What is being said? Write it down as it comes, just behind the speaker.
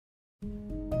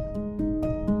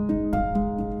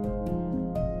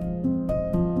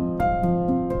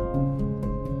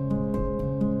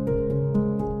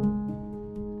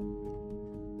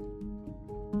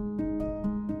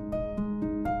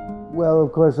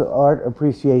of course, art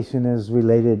appreciation is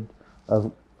related,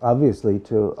 obviously,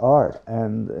 to art,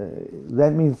 and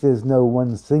that means there's no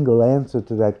one single answer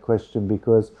to that question,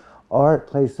 because art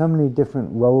plays so many different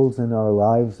roles in our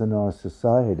lives and our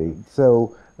society.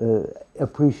 So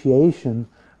appreciation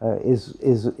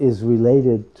is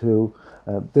related to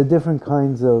the different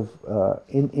kinds of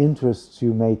interests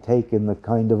you may take in the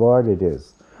kind of art it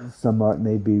is. Some art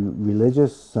may be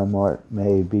religious, some art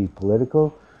may be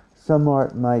political, some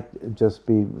art might just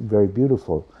be very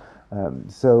beautiful.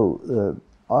 So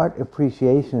art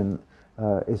appreciation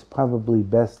is probably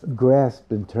best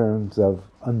grasped in terms of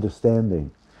understanding.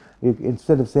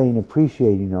 Instead of saying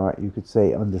appreciating art, you could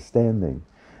say understanding.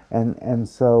 And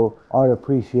so art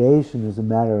appreciation is a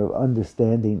matter of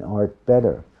understanding art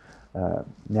better.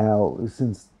 Now,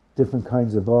 since different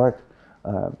kinds of art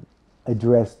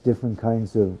address different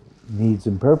kinds of needs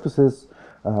and purposes,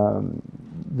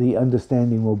 the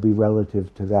understanding will be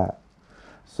relative to that.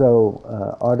 So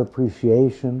art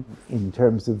appreciation, in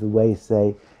terms of the way,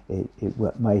 say,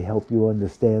 it might help you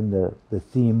understand the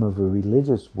theme of a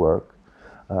religious work,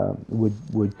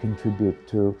 would contribute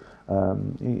to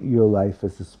your life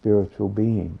as a spiritual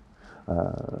being.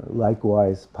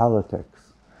 Likewise,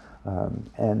 politics.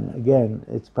 And again,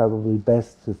 it's probably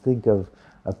best to think of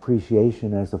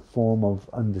appreciation as a form of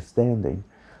understanding.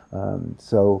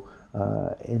 So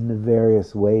in the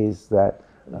various ways that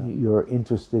you're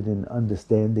interested in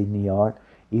understanding the art,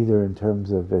 either in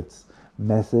terms of its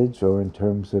message or in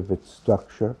terms of its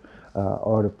structure,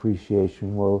 art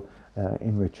appreciation will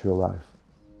enrich your life.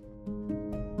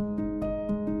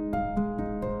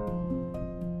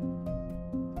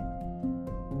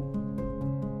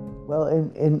 Well,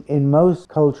 in most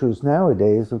cultures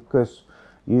nowadays, of course,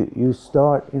 you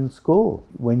start in school.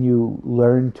 When you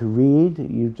learn to read,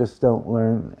 you just don't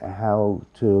learn how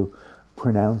to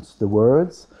pronounce the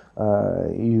words.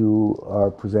 You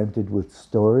are presented with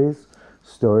stories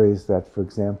that, for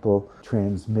example,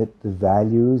 transmit the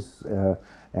values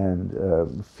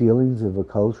and feelings of a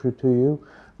culture to you.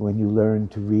 When you learn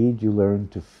to read, you learn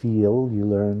to feel, you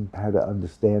learn how to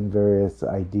understand various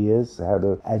ideas, how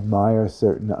to admire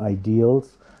certain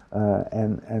ideals,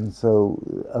 and so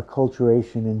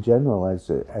acculturation in general,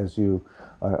 as you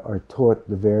are taught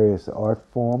the various art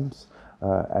forms,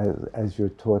 as you're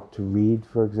taught to read,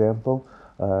 for example,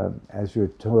 as you're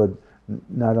taught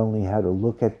not only how to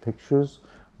look at pictures,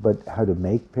 but how to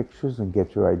make pictures and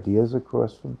get your ideas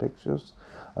across from pictures.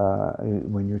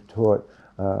 When you're taught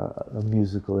a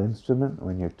musical instrument,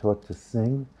 when you're taught to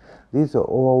sing, these are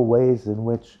all ways in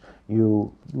which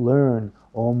you learn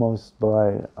almost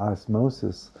by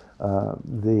osmosis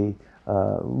the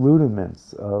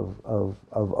rudiments of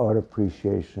art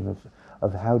appreciation,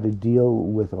 of how to deal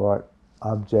with art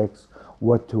objects,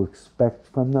 what to expect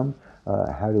from them,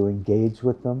 how to engage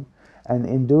with them. And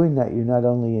in doing that, you not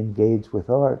only engage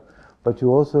with art, but you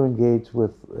also engage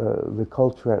with the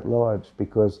culture at large,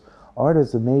 because art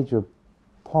is a major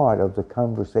part of the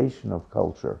conversation of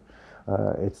culture.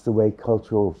 It's the way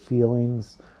cultural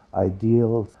feelings,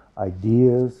 ideals,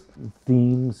 ideas,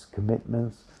 themes,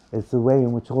 commitments, it's the way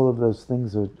in which all of those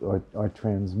things are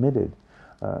transmitted.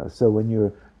 So when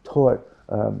you're taught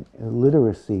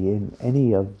literacy in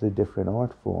any of the different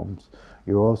art forms,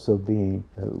 you're also being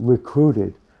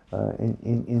recruited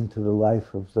into the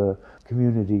life of the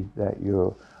community that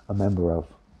you're a member of.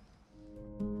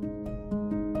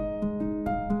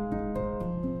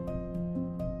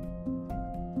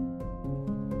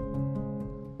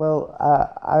 Well,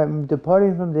 I'm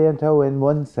departing from Danto in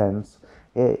one sense.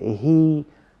 He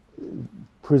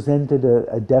presented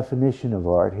a definition of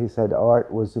art. He said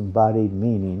art was embodied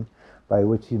meaning, by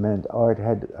which he meant art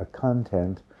had a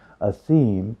content, a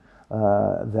theme,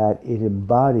 that it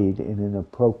embodied in an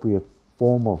appropriate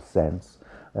formal sense.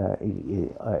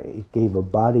 It gave a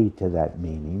body to that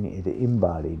meaning, it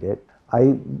embodied it.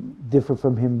 I differ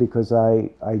from him because I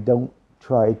don't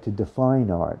try to define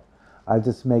art. I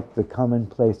just make the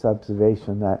commonplace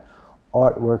observation that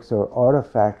artworks are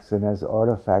artifacts, and as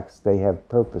artifacts they have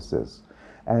purposes.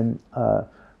 And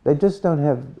they just don't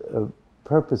have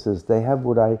purposes, they have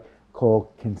what I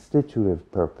call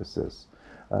constitutive purposes.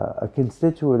 A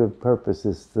constitutive purpose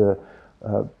is the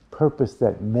purpose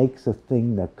that makes a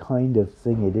thing the kind of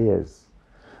thing it is.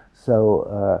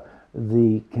 So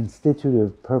the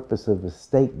constitutive purpose of a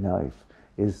steak knife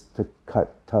is to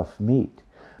cut tough meat.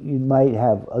 You might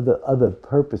have other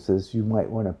purposes. You might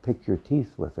want to pick your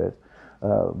teeth with it,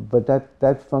 but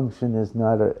that function is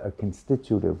not a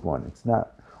constitutive one. It's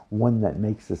not one that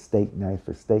makes a steak knife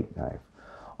a steak knife.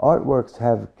 artworks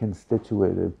have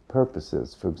constitutive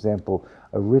purposes. For example,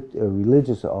 a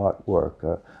religious artwork,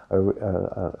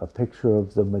 a picture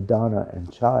of the Madonna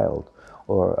and Child,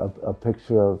 or a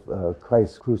picture of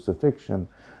Christ's crucifixion,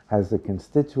 has a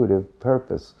constitutive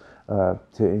purpose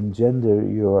to engender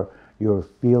your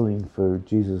feeling for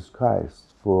Jesus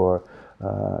Christ, for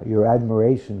your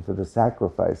admiration for the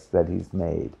sacrifice that he's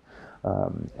made.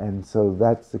 And so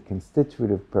that's the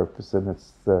constitutive purpose, and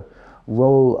it's the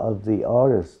role of the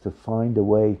artist to find a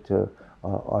way to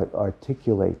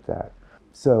articulate that.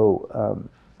 So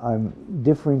I'm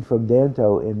differing from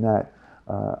Danto in that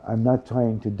I'm not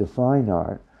trying to define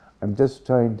art. I'm just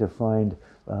trying to find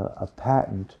a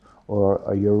patent or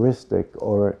a heuristic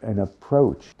or an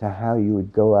approach to how you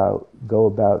would go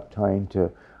about trying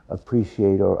to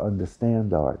appreciate or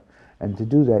understand art. And to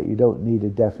do that, you don't need a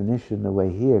definition the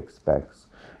way he expects.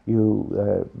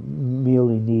 You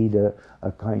merely need a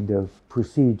kind of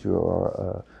procedure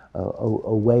or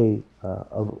a way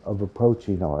of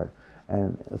approaching art.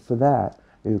 And for that,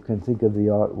 you can think of the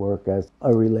artwork as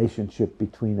a relationship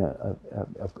between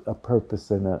a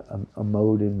purpose and a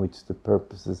mode in which the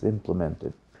purpose is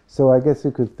implemented. So I guess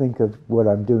you could think of what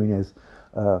I'm doing as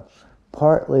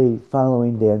partly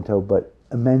following Danto, but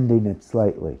amending it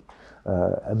slightly.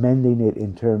 Amending it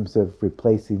in terms of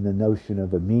replacing the notion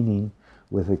of a meaning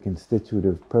with a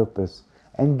constitutive purpose,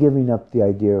 and giving up the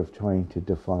idea of trying to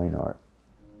define art.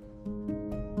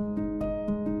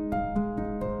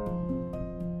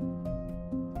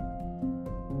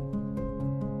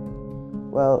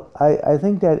 Well, I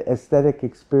think that aesthetic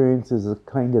experience is a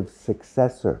kind of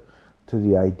successor to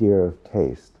the idea of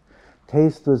taste.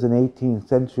 Taste was an 18th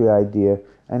century idea,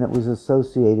 and it was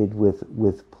associated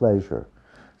with pleasure.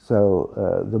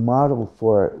 So the model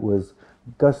for it was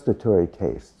gustatory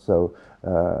taste. So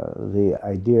the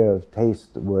idea of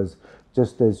taste was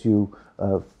just as you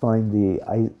find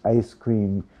the ice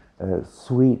cream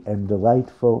sweet and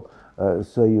delightful,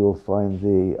 so you will find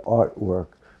the artwork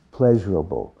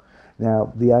pleasurable.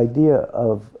 Now, the idea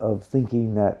of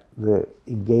thinking that the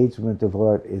engagement of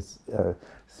art is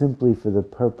simply for the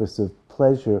purpose of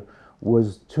pleasure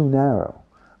was too narrow.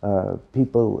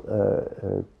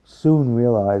 People soon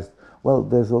realized, well,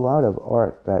 there's a lot of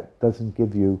art that doesn't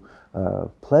give you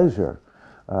pleasure.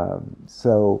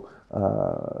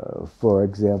 For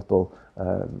example,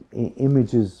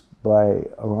 images by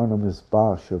Hieronymus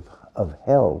Bosch of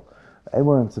hell, they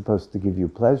weren't supposed to give you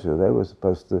pleasure. They were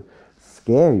supposed to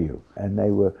scare you, and they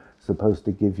were supposed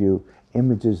to give you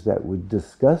images that would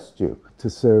disgust you to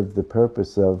serve the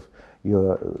purpose of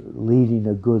you're leading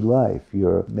a good life.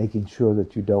 You're making sure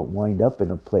that you don't wind up in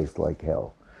a place like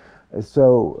hell.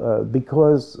 So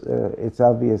because it's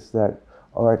obvious that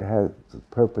art has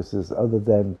purposes other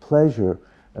than pleasure,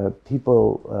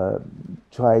 people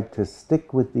tried to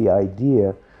stick with the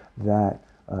idea that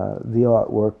the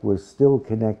artwork was still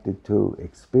connected to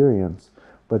experience,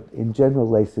 but in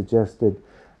general they suggested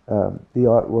the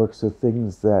artworks are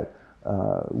things that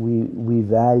we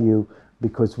value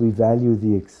because we value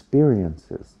the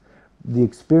experiences. The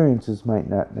experiences might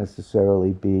not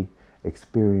necessarily be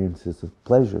experiences of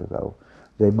pleasure, though.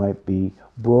 They might be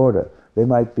broader. They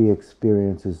might be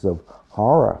experiences of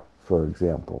horror, for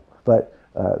example. But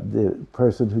the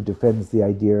person who defends the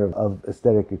idea of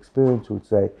aesthetic experience would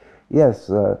say, yes,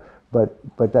 but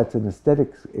that's an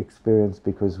aesthetic experience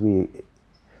because we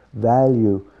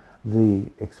value the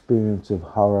experience of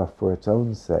horror for its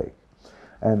own sake.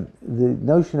 And the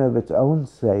notion of its own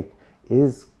sake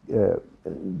is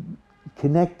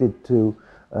connected to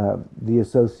the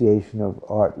association of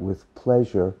art with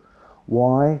pleasure.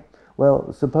 Why?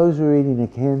 Well, suppose you're eating a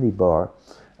candy bar,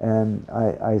 and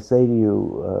I say to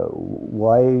you,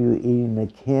 why are you eating a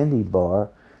candy bar?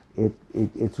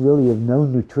 It's really of no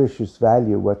nutritious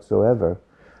value whatsoever.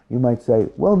 You might say,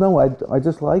 well, no, I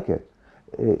just like it.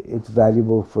 It's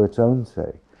valuable for its own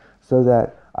sake. So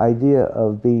that idea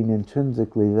of being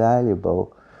intrinsically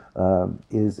valuable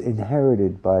is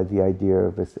inherited by the idea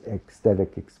of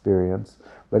aesthetic experience,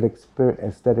 but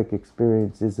aesthetic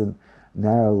experience isn't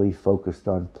narrowly focused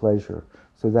on pleasure.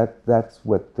 So that's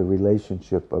what the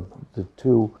relationship of the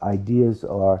two ideas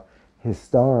are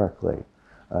historically.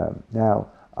 Now,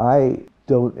 I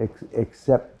don't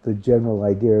accept the general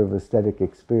idea of aesthetic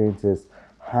experience as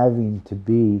having to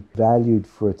be valued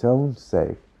for its own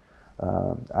sake.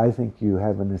 I think you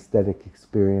have an aesthetic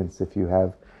experience if you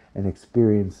have an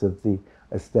experience of the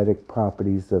aesthetic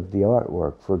properties of the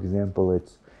artwork. For example,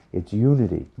 its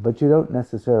unity. But you don't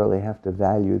necessarily have to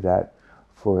value that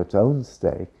for its own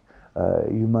sake.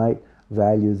 You might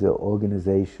value the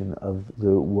organization of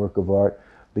the work of art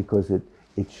because it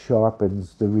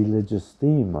sharpens the religious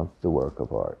theme of the work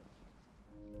of art.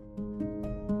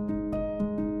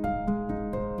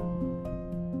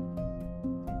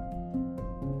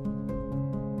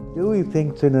 Dewey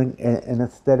thinks an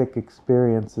aesthetic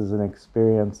experience is an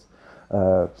experience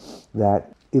that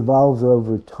evolves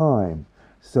over time,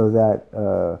 so that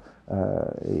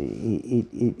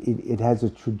it has a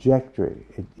trajectory.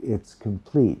 It's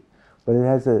complete, but it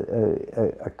has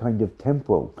a kind of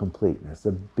temporal completeness,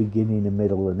 a beginning, a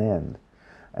middle, and end.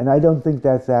 And I don't think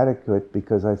that's adequate,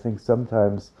 because I think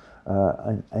sometimes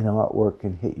an artwork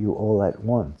can hit you all at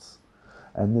once.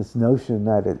 And this notion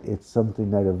that it's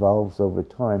something that evolves over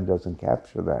time doesn't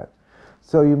capture that.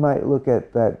 So you might look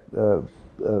at that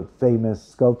famous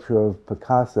sculpture of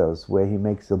Picasso's, where he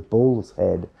makes a bull's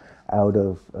head out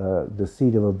of the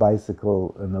seat of a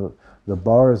bicycle and the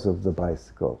bars of the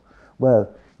bicycle. Well,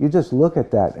 you just look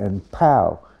at that and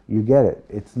pow, you get it.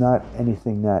 It's not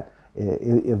anything that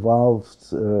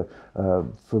evolves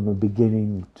from a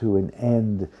beginning to an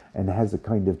end and has a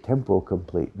kind of temporal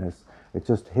completeness. It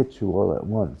just hits you all at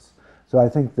once. So I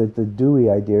think that the Dewey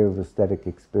idea of aesthetic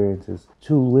experience is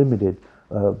too limited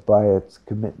by its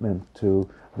commitment to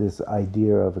this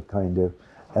idea of a kind of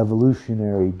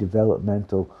evolutionary,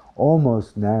 developmental,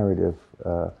 almost narrative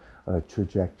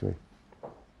trajectory.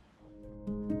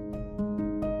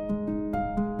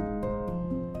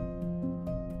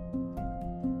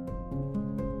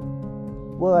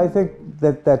 Well, I think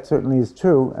that certainly is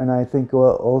true, and I think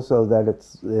also that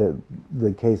it's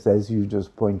the case, as you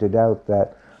just pointed out,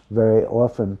 that very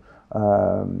often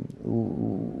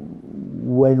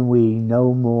when we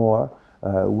know more,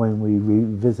 when we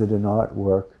revisit an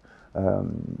artwork,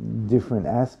 different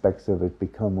aspects of it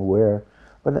become aware.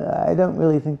 But I don't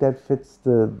really think that fits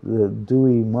the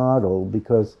Dewey model,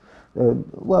 because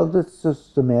well, let's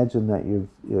just imagine that you've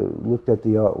looked at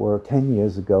the artwork 10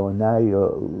 years ago, and now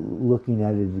you're looking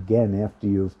at it again after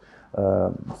you've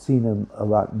seen a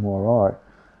lot more art.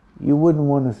 You wouldn't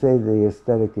want to say the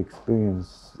aesthetic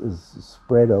experience is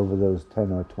spread over those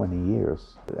 10 or 20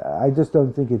 years. I just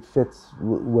don't think it fits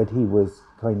what he was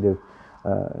kind of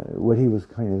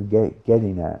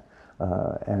getting at,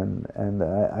 and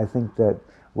I think that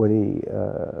what he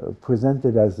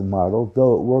presented as a model,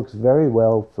 though it works very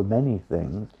well for many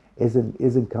things,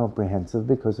 isn't comprehensive,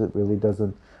 because it really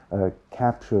doesn't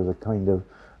capture the kind of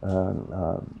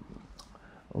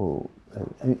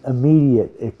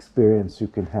immediate experience you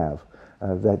can have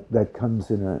that comes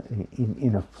in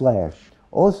a flash.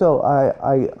 Also,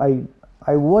 I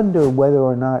wonder whether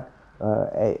or not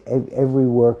every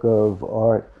work of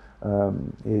art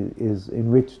is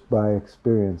enriched by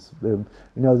experience. You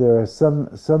know, there are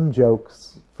some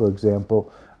jokes, for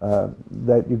example,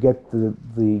 that you get the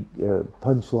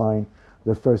punchline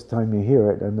the first time you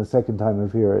hear it, and the second time you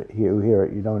hear it,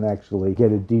 you don't actually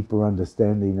get a deeper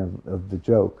understanding of the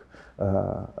joke.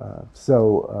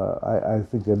 So I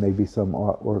think there may be some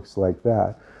artworks like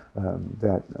that,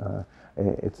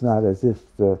 it's not as if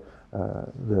the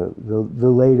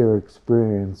later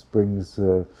experience brings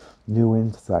new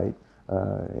insight.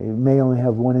 It may only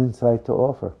have one insight to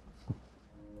offer.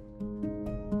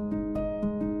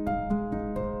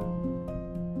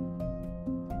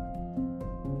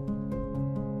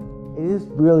 It is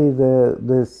really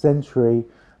the century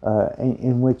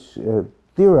in which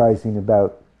theorizing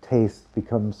about taste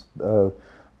becomes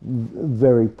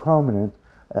very prominent.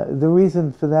 The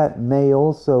reason for that may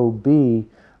also be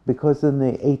because in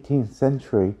the 18th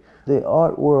century, the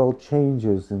art world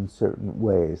changes in certain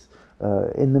ways.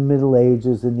 In the Middle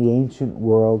Ages, in the ancient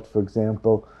world, for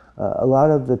example, a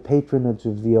lot of the patronage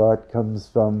of the art comes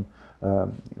from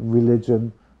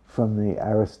religion, from the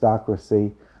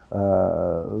aristocracy,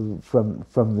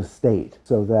 from the state,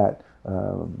 so that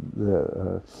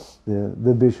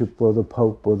the bishop or the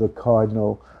pope or the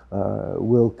cardinal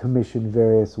will commission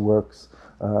various works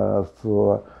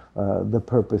for the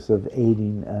purpose of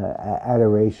aiding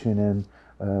adoration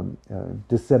and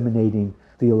disseminating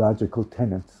theological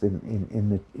tenets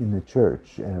in the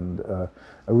church. And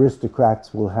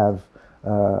aristocrats will have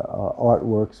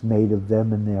artworks made of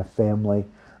them and their family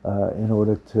in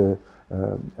order to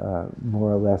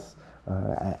more or less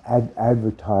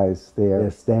advertise their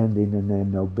standing and their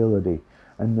nobility.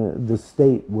 And the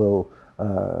state will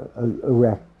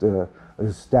erect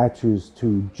statues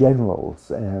to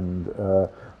generals and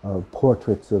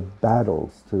portraits of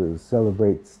battles to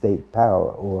celebrate state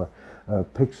power, or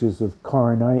pictures of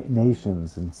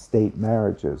coronations and state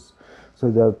marriages. So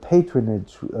the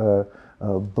patronage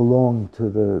belonged to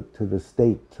the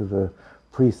state, to the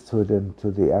priesthood, and to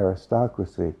the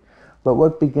aristocracy. But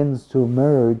what begins to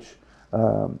emerge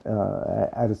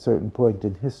at a certain point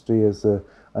in history is a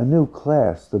new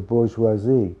class, the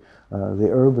bourgeoisie, the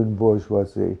urban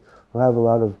bourgeoisie, who have a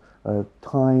lot of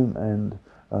time and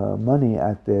money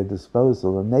at their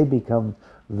disposal, and they become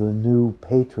the new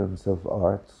patrons of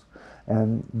arts,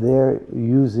 and they're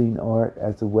using art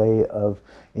as a way of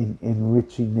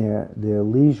enriching their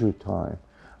leisure time.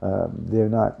 They're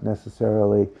not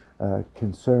necessarily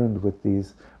concerned with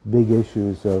these big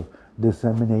issues of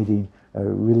disseminating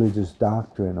religious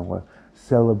doctrine or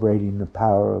celebrating the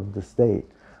power of the state.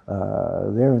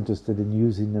 They're interested in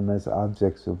using them as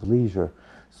objects of leisure.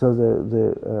 So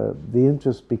the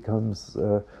interest becomes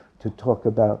to talk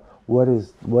about what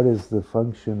is the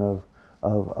function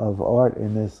of art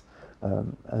in this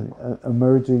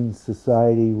emerging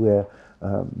society where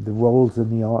the roles in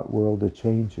the art world are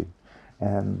changing.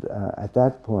 And at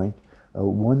that point,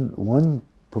 one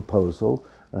proposal,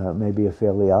 maybe a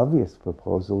fairly obvious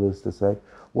proposal, is to say,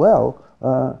 well,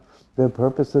 the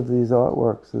purpose of these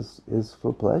artworks is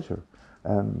for pleasure,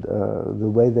 and the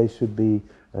way they should be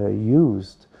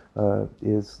used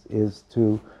is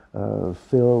to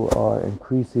fill our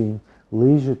increasing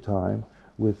leisure time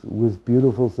with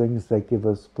beautiful things that give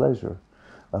us pleasure.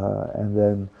 And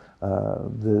then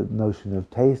the notion of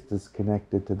taste is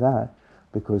connected to that,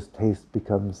 because taste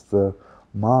becomes the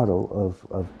model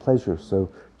of pleasure. So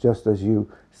just as you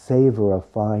savor a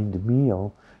fine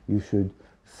meal, you should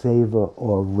savor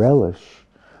or relish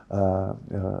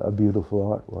a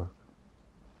beautiful artwork.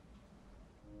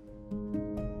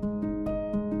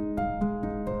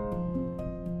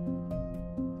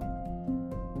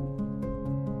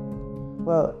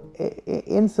 Well,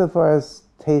 insofar as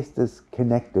taste is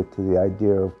connected to the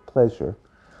idea of pleasure,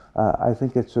 I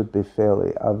think it should be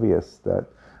fairly obvious that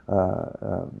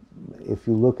if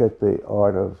you look at the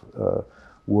art of the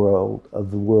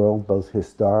world, both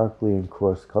historically and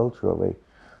cross-culturally,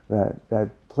 that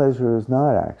pleasure is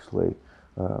not actually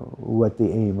what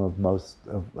the aim of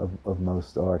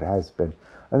most art has been.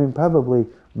 I mean, probably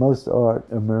most art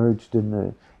emerged in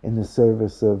the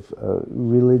service of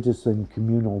religious and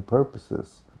communal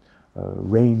purposes,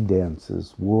 rain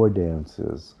dances, war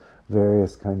dances,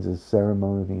 various kinds of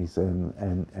ceremonies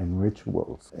and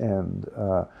rituals. And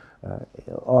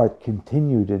art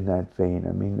continued in that vein.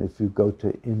 I mean, if you go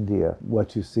to India,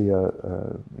 what you see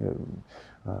are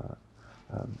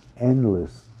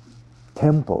endless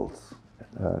temples,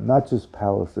 not just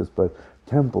palaces, but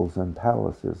temples and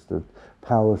palaces. The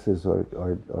palaces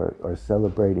are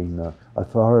celebrating the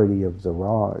authority of the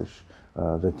Raj.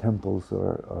 The temples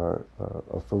are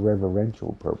for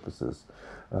reverential purposes.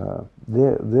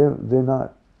 They're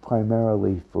not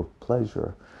primarily for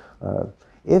pleasure.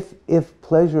 If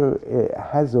pleasure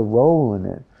has a role in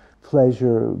it,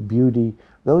 pleasure, beauty,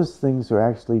 those things are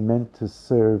actually meant to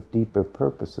serve deeper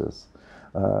purposes.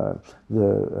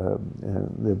 The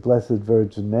Blessed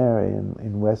Virgin Mary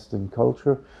in Western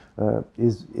culture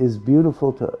is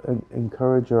beautiful to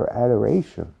encourage our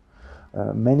adoration.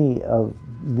 Many of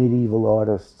medieval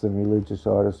artists and religious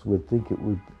artists would think it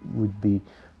would be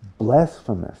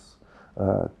blasphemous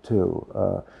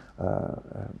to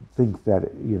think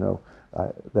that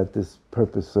that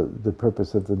the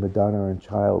purpose of the Madonna and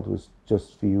Child was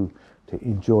just for you to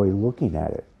enjoy looking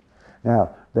at it. Now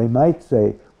they might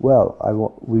say, well,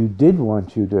 we did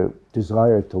want you to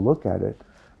desire to look at it,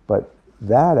 but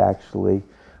that actually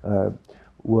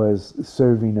was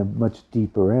serving a much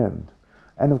deeper end.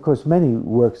 And of course, many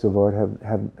works of art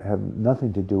have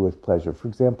nothing to do with pleasure. For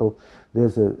example,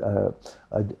 there's a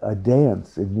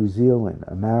dance in New Zealand,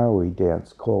 a Maori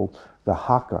dance called the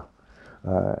haka,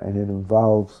 and it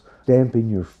involves stamping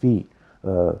your feet,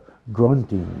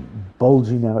 grunting,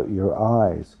 bulging out your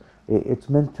eyes. It's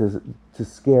meant to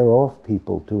scare off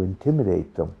people, to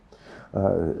intimidate them.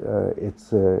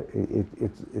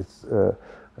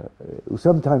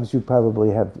 Sometimes you probably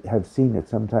have seen it.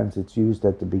 Sometimes it's used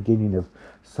at the beginning of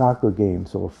soccer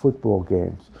games or football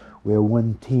games, where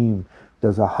one team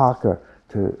does a haka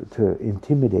to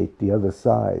intimidate the other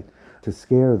side, to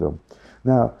scare them.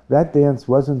 Now, that dance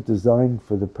wasn't designed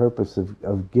for the purpose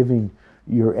of giving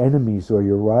your enemies or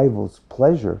your rivals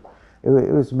pleasure. It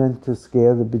was meant to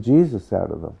scare the bejesus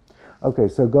out of them. Okay,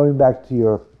 so going back to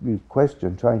your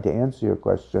question, trying to answer your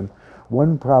question,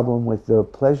 one problem with the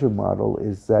pleasure model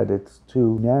is that it's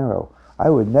too narrow. I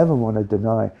would never want to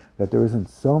deny that there isn't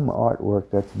some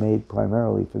artwork that's made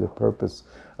primarily for the purpose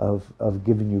of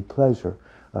giving you pleasure.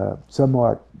 Some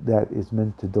art that is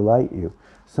meant to delight you.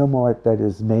 Some art that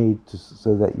is made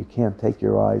so that you can't take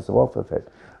your eyes off of it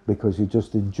because you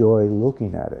just enjoy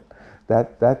looking at it.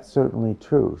 That's certainly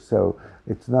true. So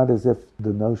it's not as if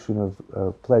the notion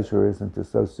of pleasure isn't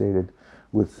associated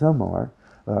with some art.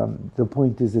 The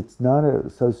point is, it's not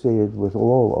associated with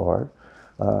all art,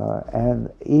 and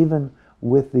even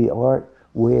with the art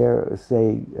where,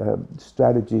 say,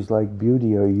 strategies like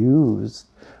beauty are used,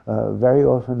 very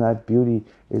often that beauty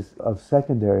is of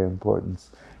secondary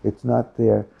importance. It's not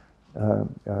there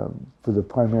for the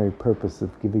primary purpose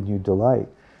of giving you delight.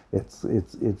 It's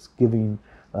giving,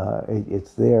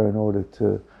 it's there in order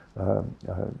to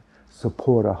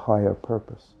support a higher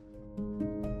purpose.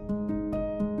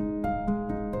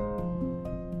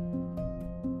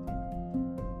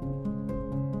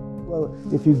 Well,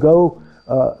 if you go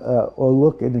or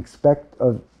look and expect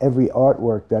of every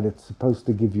artwork that it's supposed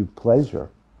to give you pleasure,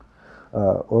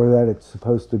 or that it's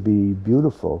supposed to be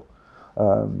beautiful,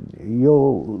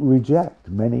 you'll reject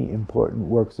many important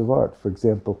works of art. For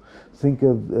example, think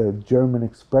of German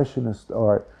expressionist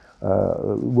art,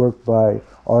 work by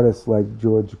artists like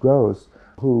George Grosz,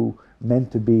 who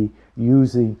meant to be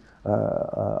using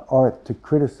art to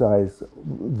criticize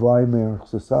Weimar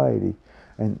society,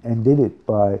 and did it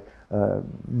by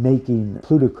making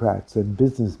plutocrats and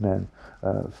businessmen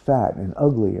fat and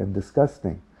ugly and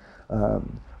disgusting.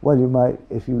 Well, you might,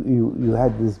 if you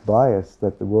had this bias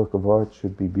that the work of art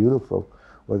should be beautiful,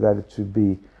 or that it should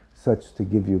be such to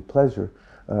give you pleasure,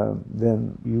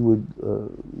 then you would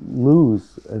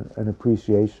lose an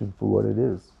appreciation for what it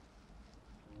is.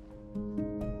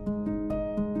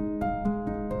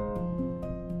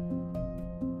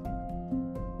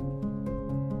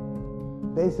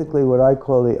 Basically, what I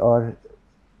call the art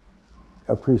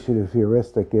appreciative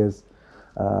heuristic is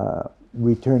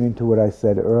returning to what I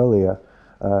said earlier,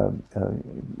 an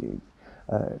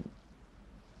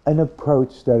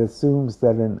approach that assumes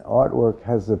that an artwork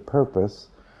has a purpose,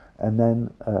 and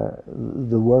then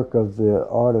the work of the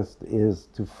artist is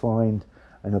to find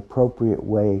an appropriate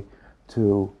way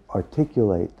to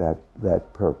articulate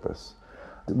that purpose.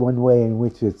 One way in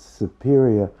which it's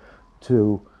superior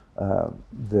to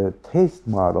the taste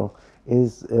model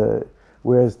is,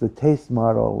 whereas the taste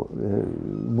model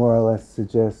more or less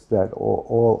suggests that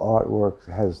all artwork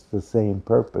has the same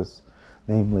purpose,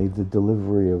 namely the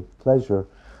delivery of pleasure,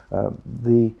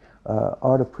 the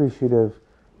art appreciative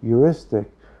heuristic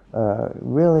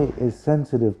really is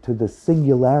sensitive to the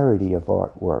singularity of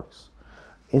artworks.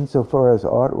 Insofar as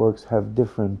artworks have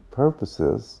different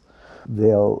purposes,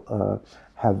 they'll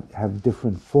have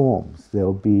different forms.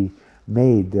 They'll be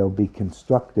made, they'll be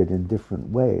constructed in different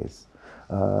ways.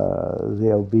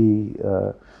 They'll be,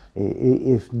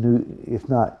 if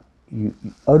not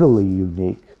utterly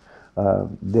unique,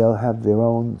 they'll have their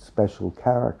own special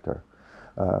character.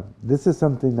 This is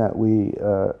something that we,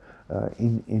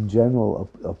 in general,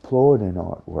 applaud in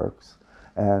artworks,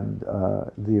 and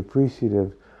the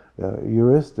appreciative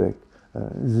heuristic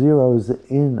zeroes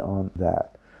in on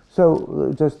that.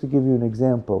 So, just to give you an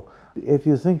example, if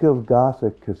you think of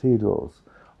Gothic cathedrals,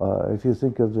 if you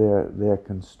think of their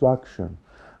construction,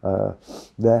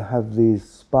 they have these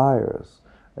spires,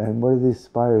 and what do these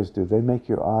spires do? They make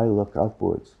your eye look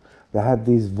upwards. They have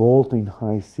these vaulting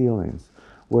high ceilings.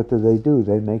 What do?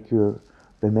 They make you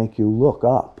look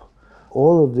up.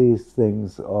 All of these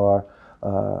things are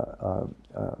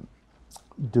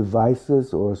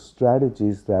devices or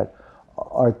strategies that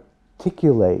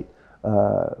articulate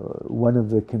one of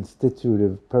the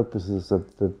constitutive purposes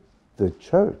of the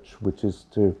church, which is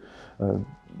to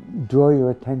draw your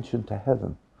attention to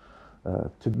heaven,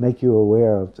 to make you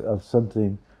aware of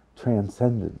something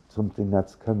transcendent, something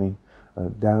that's coming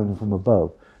down from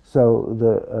above. So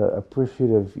the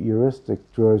appreciative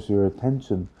heuristic draws your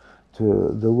attention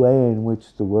to the way in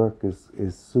which the work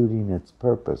is suiting its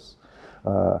purpose.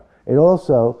 It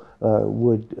also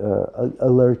would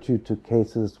alert you to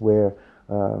cases where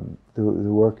the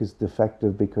work is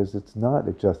defective because it's not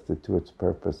adjusted to its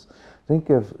purpose. Think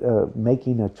of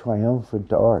making a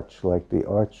triumphant arch, like the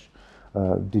Arch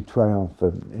de Triomphe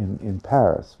in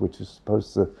Paris, which is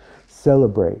supposed to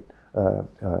celebrate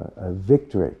a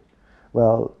victory.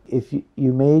 Well, if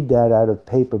you made that out of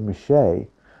paper mache,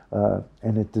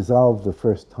 and it dissolved the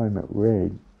first time it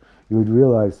rained, you would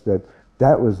realize that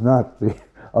that was not the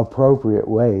appropriate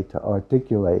way to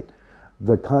articulate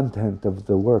the content of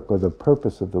the work, or the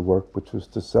purpose of the work, which was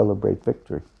to celebrate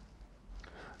victory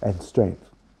and strength.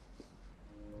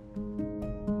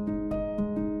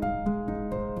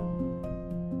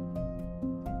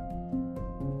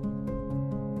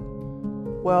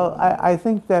 Well, I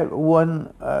think that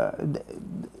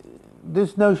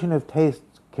this notion of taste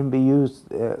can be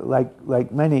used,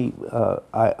 like many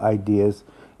ideas,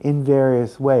 in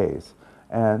various ways.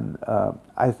 And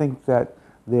I think that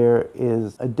there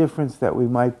is a difference that we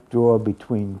might draw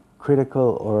between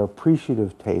critical or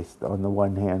appreciative taste on the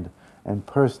one hand and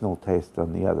personal taste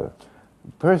on the other.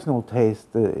 Personal taste,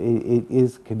 it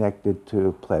is connected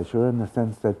to pleasure, in the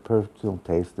sense that personal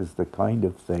taste is the kind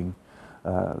of thing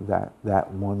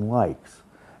that one likes.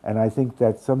 And I think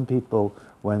that some people,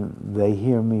 when they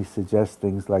hear me suggest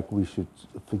things like we should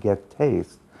forget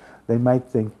taste, they might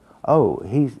think, oh,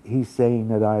 he's saying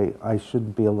that I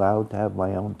shouldn't be allowed to have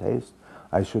my own taste.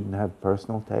 I shouldn't have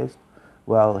personal taste.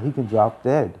 Well, he can drop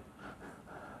dead.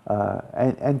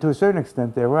 And to a certain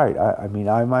extent, they're right. I mean,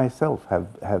 I myself have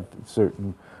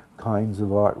certain kinds of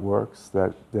artworks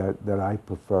that I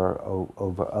prefer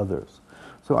over others.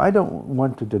 So I don't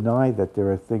want to deny that there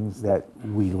are things that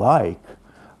we like.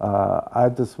 I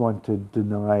just want to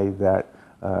deny that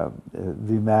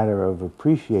the matter of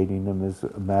appreciating them is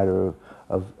a matter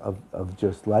of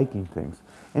just liking things.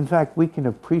 In fact, we can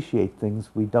appreciate things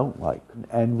we don't like,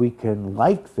 and we can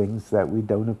like things that we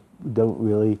don't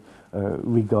really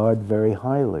regard very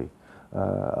highly.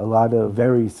 A lot of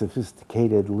very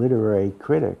sophisticated literary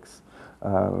critics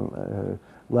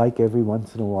like every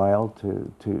once in a while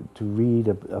to read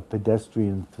a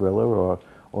pedestrian thriller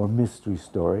or mystery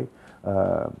story,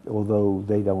 although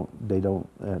they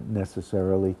don't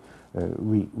necessarily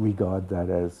regard that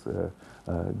as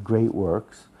great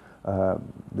works.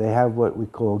 They have what we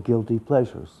call guilty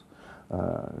pleasures.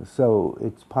 So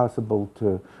it's possible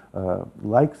to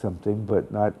like something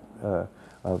but not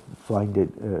find it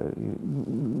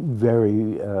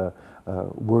very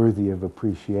worthy of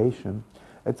appreciation.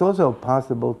 It's also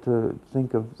possible to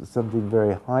think of something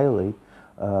very highly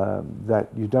that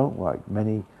you don't like.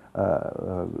 Many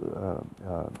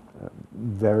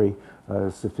very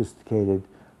sophisticated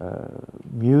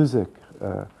music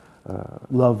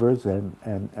lovers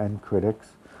and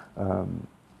critics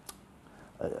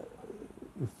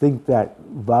think that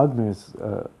Wagner's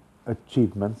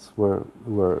achievements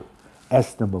were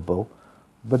estimable,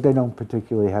 but they don't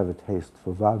particularly have a taste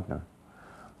for Wagner.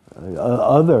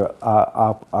 Other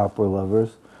opera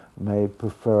lovers may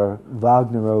prefer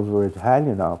Wagner over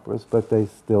Italian operas, but they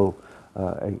still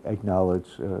acknowledge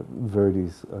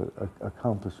Verdi's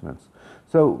accomplishments.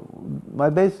 So my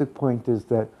basic point is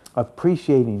that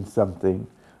appreciating something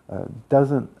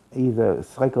doesn't either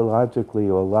psychologically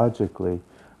or logically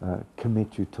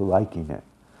commit you to liking it.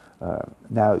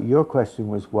 Now, your question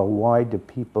was, well, why do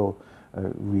people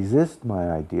resist my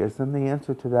ideas? And the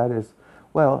answer to that is,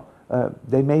 well,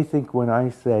 they may think when I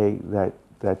say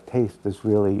that taste is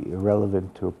really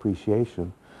irrelevant to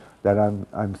appreciation, that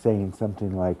I'm saying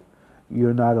something like,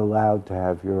 you're not allowed to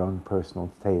have your own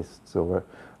personal tastes, or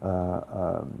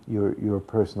your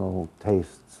personal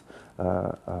tastes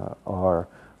are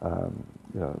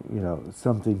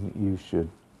something you should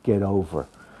get over.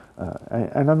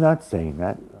 And I'm not saying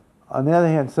that. On the other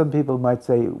hand, some people might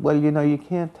say, well, you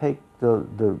can't take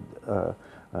the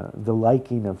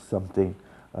liking of something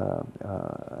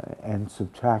and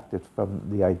subtract it from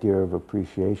the idea of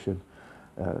appreciation.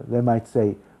 They might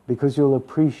say, because you'll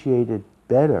appreciate it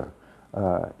better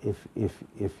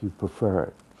if you prefer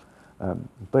it.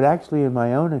 But actually, in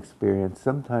my own experience,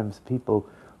 sometimes people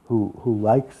who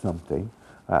like something,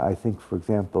 I think, for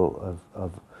example,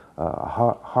 of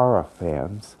horror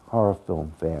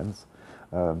film fans,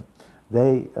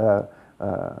 they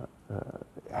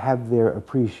have their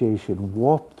appreciation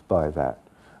warped by that.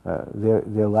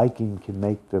 Their liking can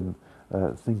make them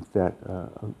think that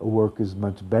a work is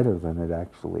much better than it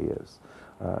actually is.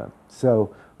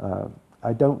 So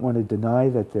I don't want to deny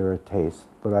that there are tastes,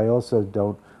 but I also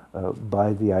don't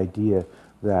buy the idea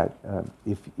that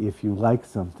if you like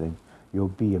something, you'll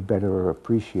be a better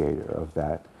appreciator of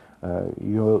that.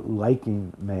 Your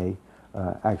liking may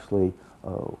actually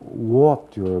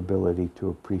warp your ability to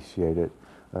appreciate it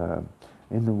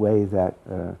in the way that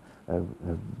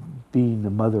being the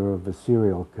mother of a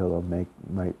serial killer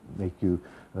might make you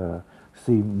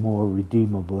see more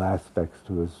redeemable aspects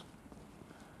to his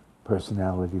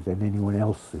personality than anyone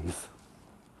else sees.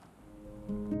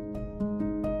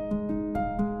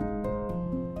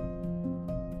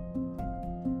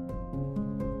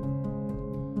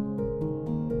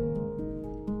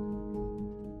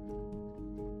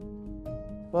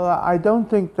 Well, I don't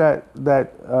think that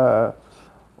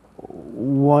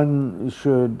one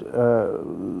should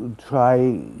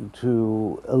try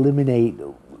to eliminate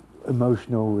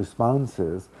emotional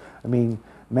responses. I mean,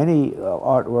 many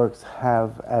artworks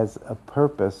have as a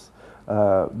purpose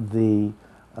the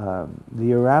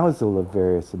arousal of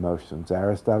various emotions.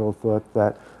 Aristotle thought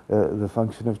that the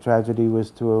function of tragedy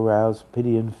was to arouse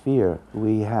pity and fear.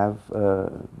 We have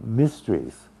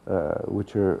mysteries,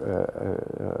 which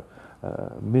are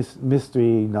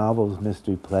mystery novels,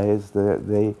 mystery plays.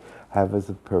 They have as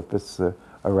a purpose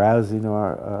arousing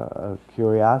our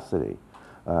curiosity.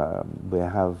 We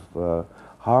have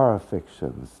horror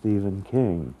fiction, Stephen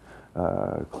King,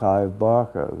 Clive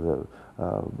Barker, the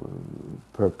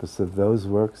purpose of those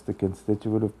works. The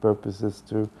constitutive purpose is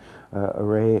to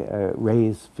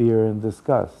raise fear and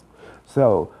disgust.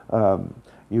 So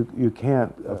you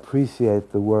can't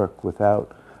appreciate the work without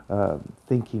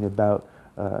thinking about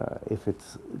if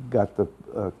it's got the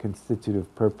constitutive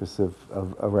purpose of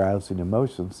arousing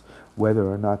emotions, whether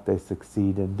or not they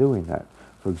succeed in doing that.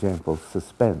 For example,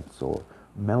 suspense or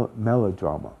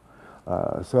melodrama.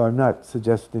 So I'm not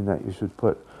suggesting that you should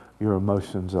put your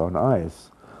emotions on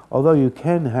ice, although you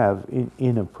can have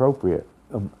inappropriate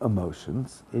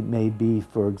emotions. It may be,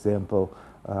 for example,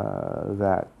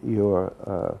 that you're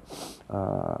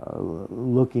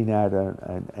looking at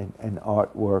an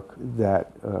artwork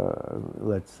that,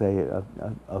 let's say,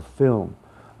 a film.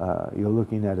 You're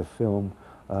looking at a film,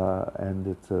 and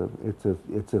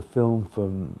it's a film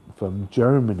from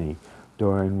Germany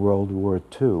during World War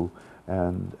II,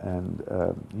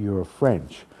 and you're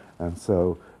French, and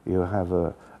so you have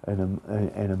an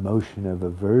emotion of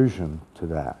aversion to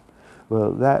that.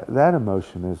 Well, that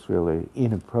emotion is really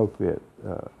inappropriate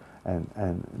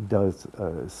and does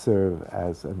serve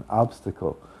as an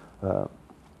obstacle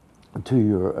to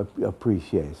your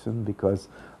appreciation, because,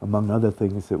 among other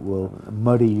things, it will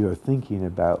muddy your thinking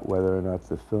about whether or not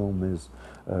the film is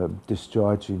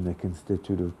discharging the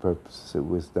constitutive purpose it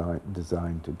was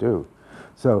designed to do.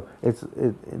 So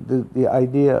the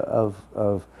idea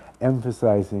of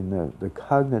emphasizing the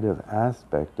cognitive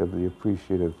aspect of the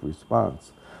appreciative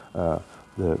response,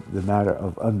 the matter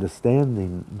of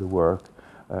understanding the work,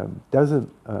 doesn't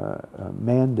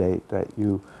mandate that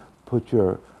you put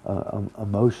your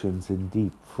emotions in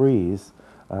deep freeze.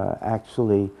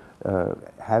 Actually,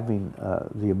 having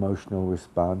the emotional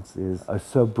response is a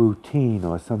subroutine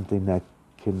or something that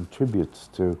contributes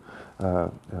to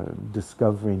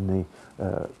discovering the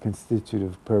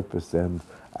constitutive purpose and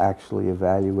actually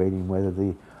evaluating whether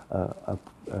the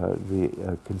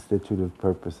constitutive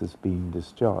purpose is being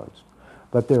discharged.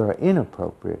 But there are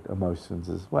inappropriate emotions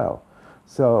as well.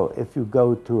 So if you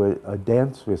go to a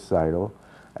dance recital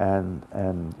and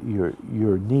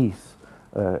your niece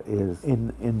is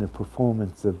in the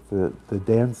performance of the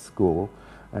dance school,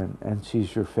 and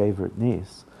she's your favorite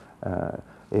niece,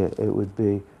 it would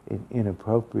be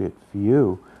inappropriate for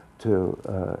you to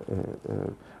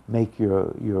make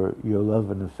your love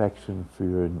and affection for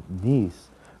your niece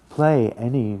play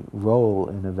any role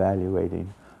in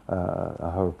evaluating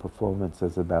her performance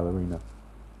as a ballerina.